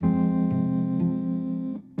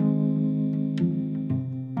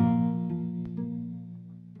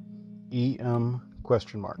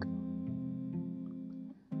Question mark.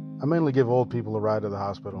 I mainly give old people a ride to the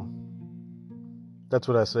hospital. That's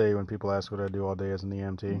what I say when people ask what I do all day as an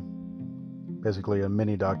EMT. Basically a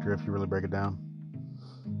mini doctor if you really break it down.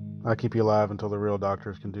 I keep you alive until the real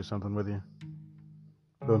doctors can do something with you.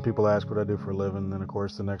 But when people ask what I do for a living, then of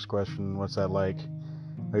course the next question, what's that like?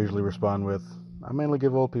 I usually respond with, I mainly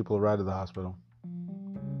give old people a ride to the hospital.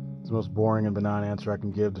 It's the most boring and benign answer I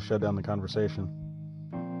can give to shut down the conversation.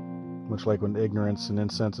 Much like when ignorance and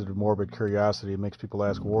insensitive morbid curiosity makes people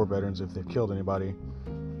ask war veterans if they've killed anybody,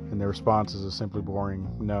 and their response is a simply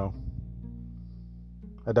boring no.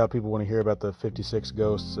 I doubt people want to hear about the 56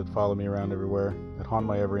 ghosts that follow me around everywhere, that haunt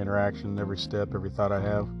my every interaction, every step, every thought I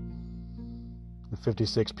have. The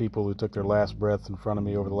 56 people who took their last breath in front of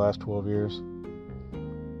me over the last 12 years.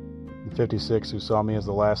 The 56 who saw me as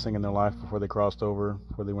the last thing in their life before they crossed over,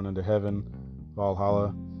 before they went into heaven, Valhalla,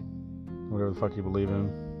 whatever the fuck you believe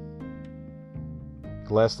in.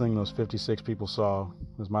 The last thing those 56 people saw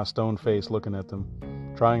was my stone face looking at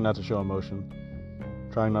them, trying not to show emotion,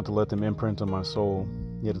 trying not to let them imprint on my soul,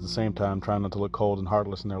 yet at the same time trying not to look cold and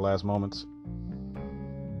heartless in their last moments.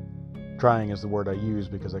 Trying is the word I use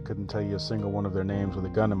because I couldn't tell you a single one of their names with a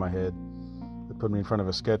gun in my head. But put me in front of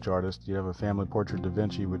a sketch artist, you'd have a family portrait Da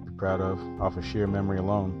Vinci would be proud of, off of sheer memory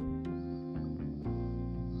alone.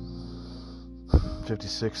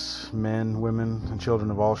 56 men, women, and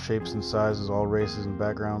children of all shapes and sizes, all races and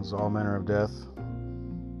backgrounds, all manner of death,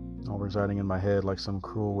 all residing in my head like some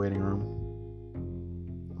cruel waiting room.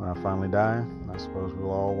 When I finally die, I suppose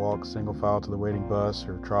we'll all walk single file to the waiting bus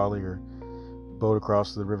or trolley or boat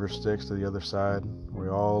across the river Styx to the other side, where we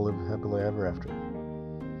all live happily ever after.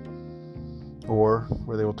 Or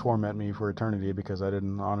where they will torment me for eternity because I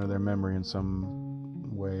didn't honor their memory in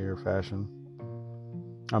some way or fashion.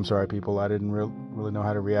 I'm sorry, people, I didn't really know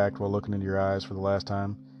how to react while looking into your eyes for the last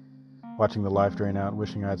time, watching the life drain out,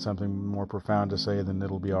 wishing I had something more profound to say than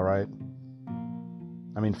it'll be alright.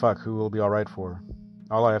 I mean, fuck, who will be alright for?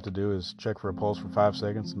 All I have to do is check for a pulse for 5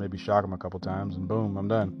 seconds and maybe shock them a couple times, and boom, I'm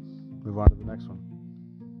done. Move on to the next one.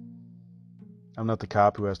 I'm not the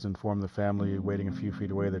cop who has to inform the family waiting a few feet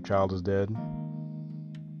away their child is dead.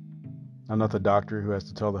 I'm not the doctor who has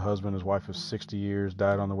to tell the husband his wife of 60 years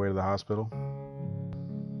died on the way to the hospital.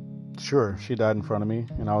 Sure, she died in front of me,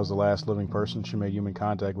 and I was the last living person she made human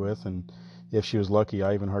contact with, and if she was lucky,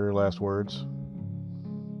 I even heard her last words.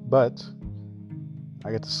 But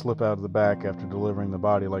I get to slip out of the back after delivering the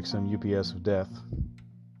body like some UPS of death.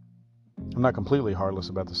 I'm not completely heartless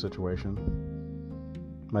about the situation.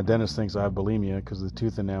 My dentist thinks I have bulimia because the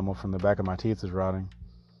tooth enamel from the back of my teeth is rotting,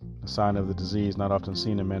 a sign of the disease not often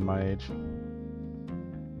seen in men my age.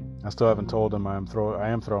 I still haven't told him I am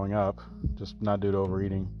throwing up, just not due to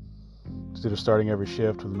overeating. It's due to starting every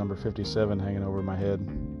shift with the number 57 hanging over my head.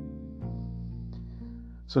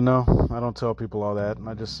 So no, I don't tell people all that.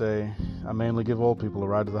 I just say I mainly give old people a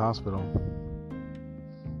ride to the hospital.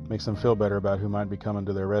 Makes them feel better about who might be coming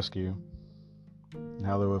to their rescue and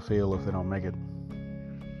how they will feel if they don't make it.